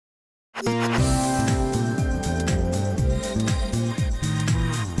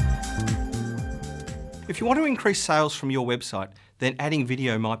If you want to increase sales from your website, then adding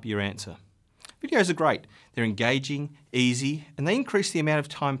video might be your answer. Videos are great. They're engaging, easy, and they increase the amount of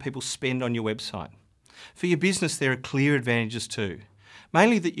time people spend on your website. For your business, there are clear advantages too,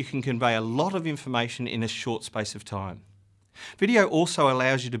 mainly that you can convey a lot of information in a short space of time. Video also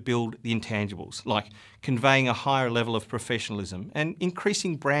allows you to build the intangibles, like conveying a higher level of professionalism and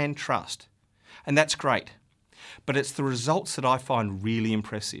increasing brand trust. And that's great. But it's the results that I find really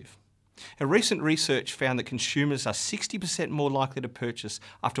impressive. A recent research found that consumers are 60% more likely to purchase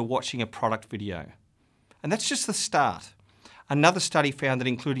after watching a product video. And that's just the start. Another study found that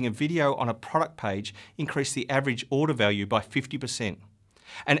including a video on a product page increased the average order value by 50%.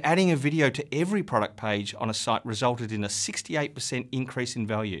 And adding a video to every product page on a site resulted in a 68% increase in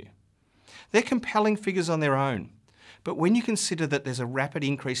value. They're compelling figures on their own. But when you consider that there's a rapid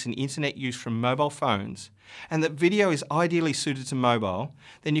increase in internet use from mobile phones and that video is ideally suited to mobile,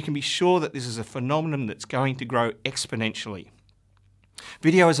 then you can be sure that this is a phenomenon that's going to grow exponentially.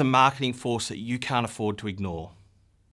 Video is a marketing force that you can't afford to ignore.